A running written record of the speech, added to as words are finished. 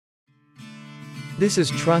This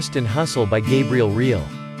is Trust and Hustle by Gabriel Real.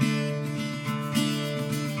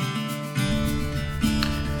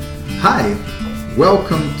 Hi,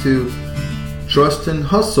 welcome to Trust and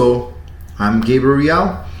Hustle. I'm Gabriel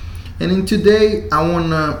Real, and today I want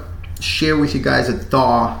to share with you guys a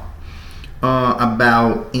thought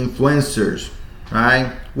about influencers,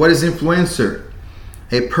 right? What is influencer?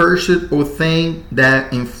 A person or thing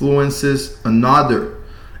that influences another.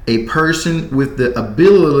 A person with the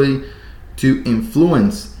ability to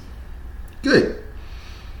influence. Good.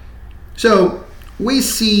 So we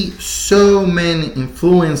see so many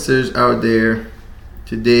influencers out there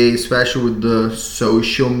today, especially with the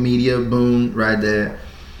social media boom right there.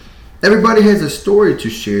 Everybody has a story to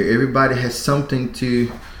share. Everybody has something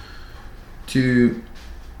to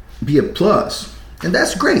be a plus. And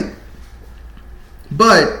that's great.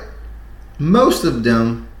 But most of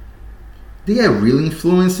them, they are really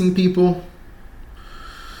influencing people.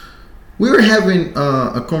 We were having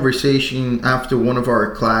a conversation after one of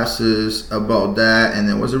our classes about that, and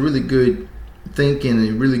it was a really good thinking,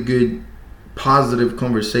 a really good positive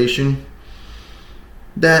conversation.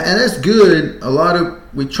 And that's good.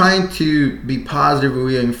 We're trying to be positive.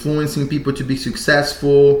 We are influencing people to be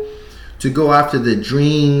successful, to go after their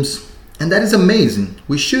dreams. And that is amazing.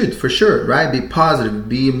 We should, for sure, right? Be positive,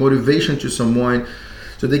 be a motivation to someone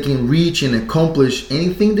so they can reach and accomplish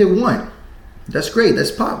anything they want. That's great.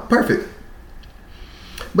 That's perfect.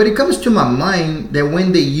 But it comes to my mind that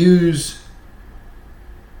when they use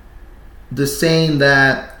the saying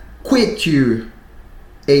that quit your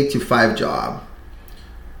 8 to 5 job,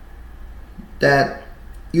 that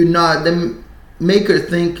you're not, they make her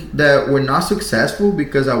think that we're not successful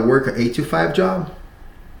because I work an 8 to 5 job.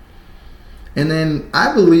 And then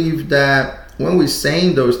I believe that when we're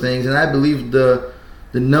saying those things, and I believe the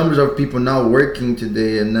numbers of people not working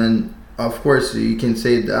today, and then of course you can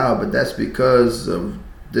say that, but that's because of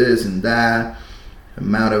this and that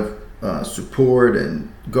amount of support and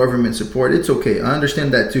government support. It's okay, I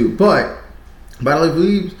understand that too, but I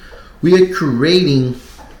believe we are creating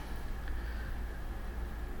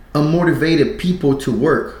unmotivated people to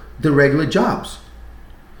work the regular jobs,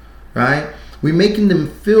 right? We're making them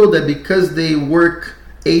feel that because they work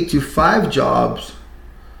 8 to 5 jobs,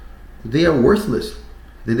 they are worthless,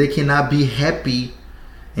 that they cannot be happy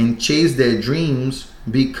and chase their dreams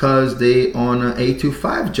because they own an 8 to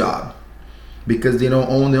 5 job, because they don't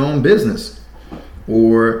own their own business,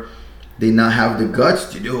 or they not have the guts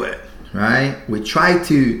to do it, right? We try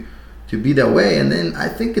to be that way, and then I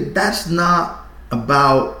think that's not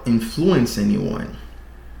about influence anyone.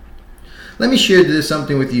 Let me share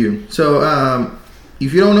something with you. So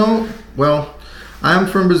if you don't know, well, I'm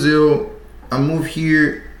from Brazil. I moved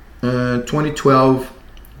here 2012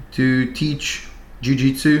 to teach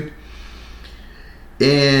jiu-jitsu.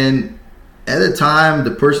 And at the time,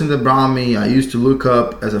 the person that brought me, I used to look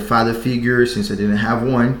up as a father figure since I didn't have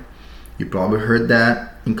one. You probably heard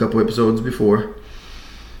that in a couple episodes before.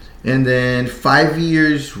 And then 5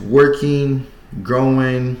 years working,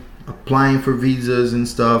 growing, applying for visas and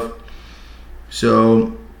stuff.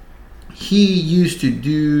 So he used to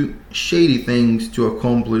do shady things to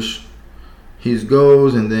accomplish his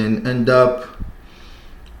goals, and then end up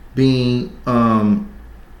being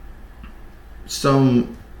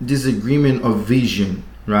some disagreement of vision,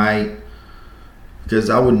 right? Because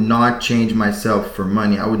I would not change myself for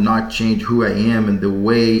money. I would not change who I am and the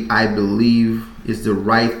way I believe is the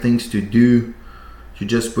right things to do to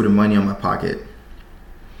just put the money in my pocket.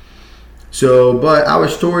 So, but our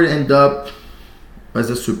story ended up as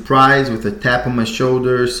a surprise with a tap on my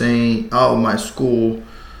shoulder saying, oh, my school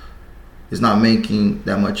is not making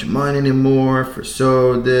that much money anymore for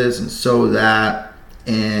so this and so that,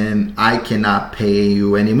 and I cannot pay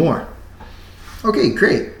you anymore. Okay,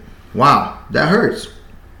 great. Wow, that hurts.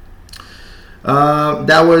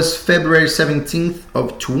 That was February 17th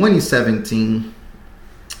of 2017.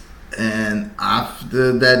 And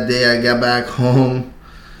after that day, I got back home.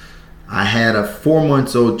 I had a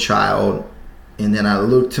 4-month-old child. And then I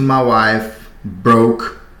looked to my wife,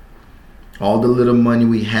 broke. All the little money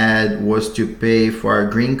we had was to pay for our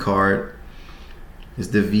green card. It's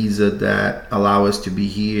the visa that allow us to be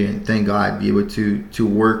here, and thank God be able to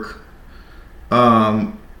work.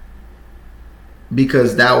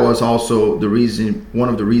 Because that was also one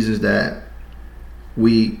of the reasons that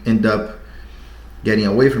we end up getting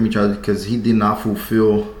away from each other, because he did not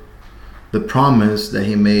fulfill the promise that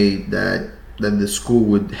he made that the school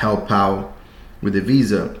would help out with the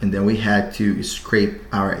visa, and then we had to scrape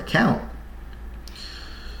our account,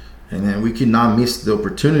 and then we could not miss the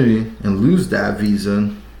opportunity and lose that visa.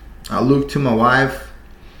 I looked to my wife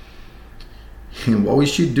and what we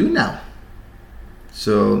should do now.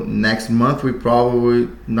 So next month we probably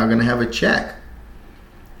not gonna have a check.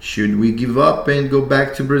 Should we give up and go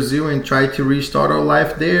back to Brazil and try to restart our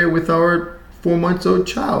life there with our 4-month-old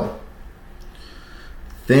child?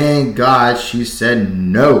 Thank God she said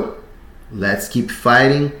no. Let's keep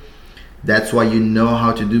fighting. That's why you know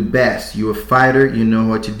how to do best. You're a fighter, you know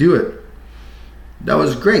how to do it. That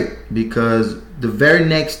was great because the very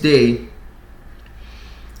next day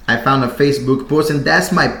I found a Facebook post, and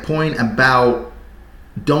that's my point about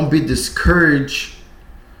don't be discouraged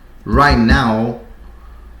right now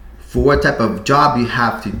for what type of job you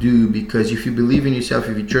have to do, because if you believe in yourself,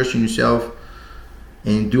 if you trust in yourself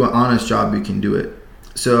and do an honest job, you can do it.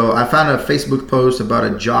 So I found a Facebook post about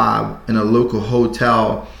a job in a local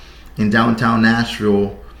hotel in downtown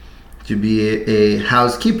Nashville to be a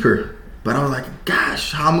housekeeper. But I was like,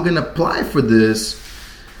 gosh, how am I gonna apply for this?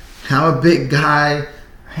 I'm a big guy,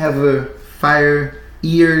 have a fire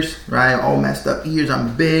ears, right? All messed up ears,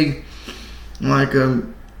 I'm big. I'm like,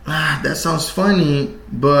 that sounds funny,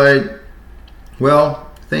 but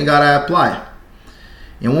well, thank God I apply.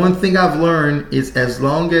 And one thing I've learned is as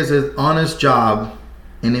long as it's an honest job,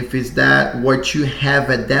 and if it's that what you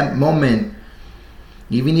have at that moment,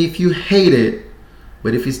 even if you hate it,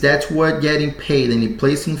 but if it's that's what getting paid and it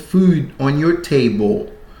placing food on your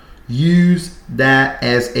table, use that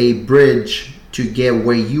as a bridge to get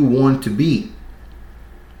where you want to be.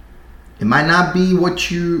 It might not be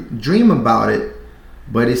what you dream about it,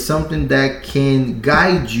 but it's something that can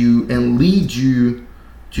guide you and lead you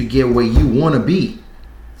to get where you want to be.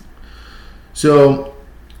 So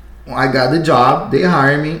I got the job, they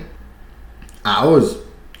hired me. I was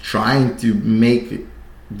trying to make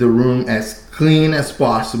the room as clean as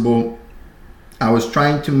possible. I was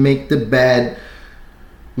trying to make the bed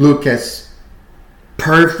look as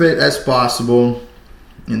perfect as possible.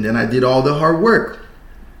 And then I did all the hard work.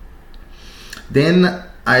 Then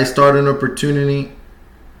I started an opportunity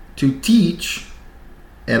to teach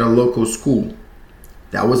at a local school.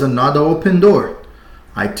 That was another open door.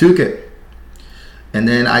 I took it. And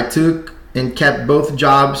then I took and kept both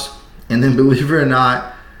jobs. And then believe it or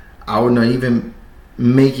not, I was not even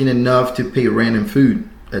making enough to pay rent and food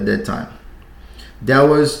at that time. That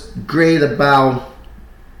was great about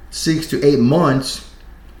 6 to 8 months,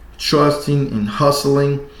 trusting and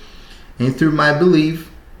hustling. And through my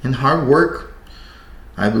belief and hard work,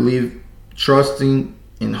 I believe trusting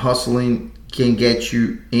and hustling can get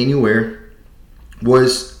you anywhere.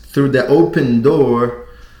 Was through the open door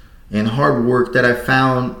and hard work that I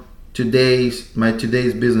found my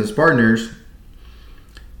today's business partners.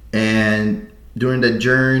 And during the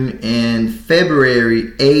journey in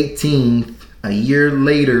February 18th, a year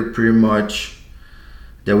later pretty much,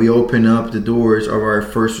 that we opened up the doors of our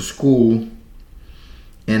first school.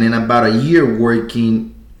 And in about a year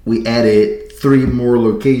working, we added 3 more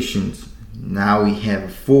locations. Now we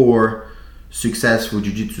have 4 successful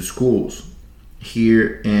jiu-jitsu schools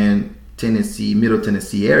here in Tennessee, Middle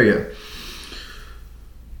Tennessee area.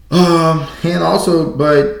 And also,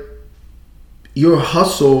 but your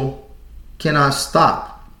hustle cannot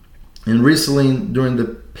stop. And recently during the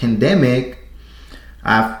pandemic,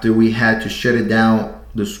 after we had to shut it down,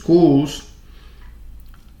 the schools,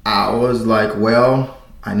 I was like, well,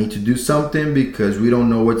 I need to do something because we don't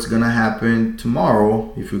know what's going to happen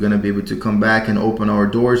tomorrow, if we're going to be able to come back and open our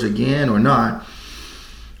doors again or not.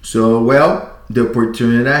 So, well, the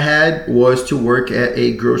opportunity I had was to work at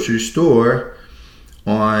a grocery store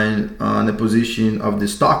on the position of the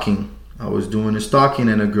stocking. I was doing the stocking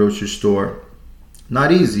in a grocery store.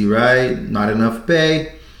 Not easy, right? Not enough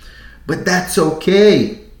pay, but that's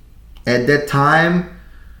okay. At that time,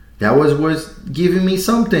 that was giving me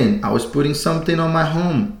something. I was putting something on my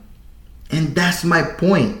home. And that's my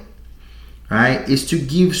point, right? Is to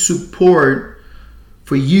give support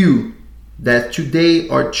for you that today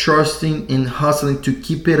are trusting and hustling to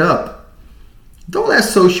keep it up. Don't let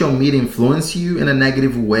social media influence you in a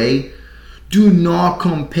negative way. Do not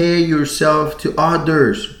compare yourself to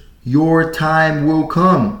others. Your time will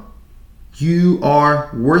come. You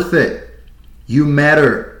are worth it. You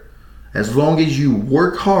matter. As long as you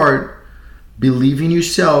work hard, believe in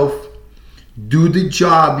yourself, do the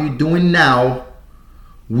job you're doing now,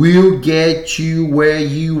 will get you where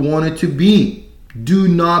you want it to be. Do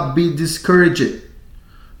not be discouraged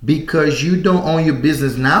because you don't own your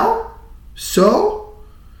business now. So,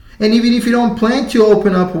 and even if you don't plan to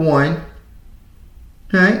open up one,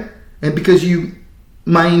 right? And because you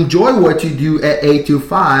might enjoy what you do at 8 to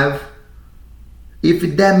 5,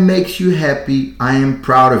 if that makes you happy, I am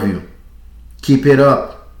proud of you. Keep it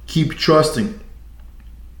up. Keep trusting.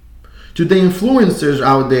 To the influencers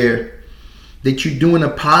out there, that you're doing a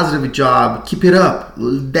positive job. Keep it up.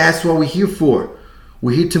 That's what we're here for.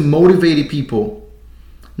 We're here to motivate people,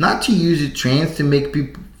 not to use your trends to make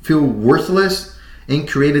people feel worthless and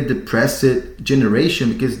create a depressed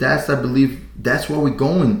generation, because that's, I believe, that's what we're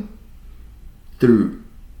going through.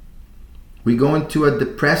 We're going to a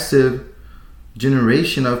depressive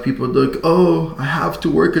generation of people like, oh, I have to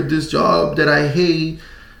work at this job that I hate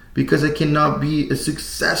because I cannot be a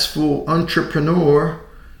successful entrepreneur.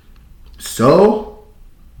 So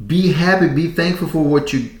be happy, be thankful for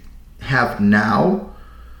what you have now.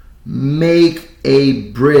 Make a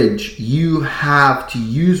bridge. You have to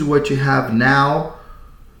use what you have now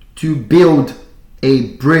to build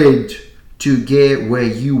a bridge to get where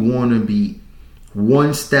you want to be,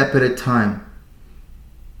 one step at a time.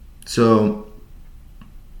 So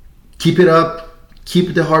keep it up,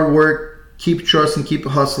 keep the hard work, keep trusting, keep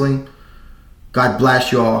hustling. God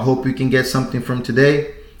bless you all. I hope you can get something from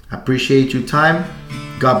today. I appreciate your time.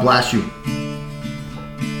 God bless you.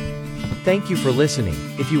 Thank you for listening.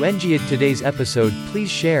 If you enjoyed today's episode, please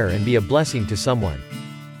share and be a blessing to someone.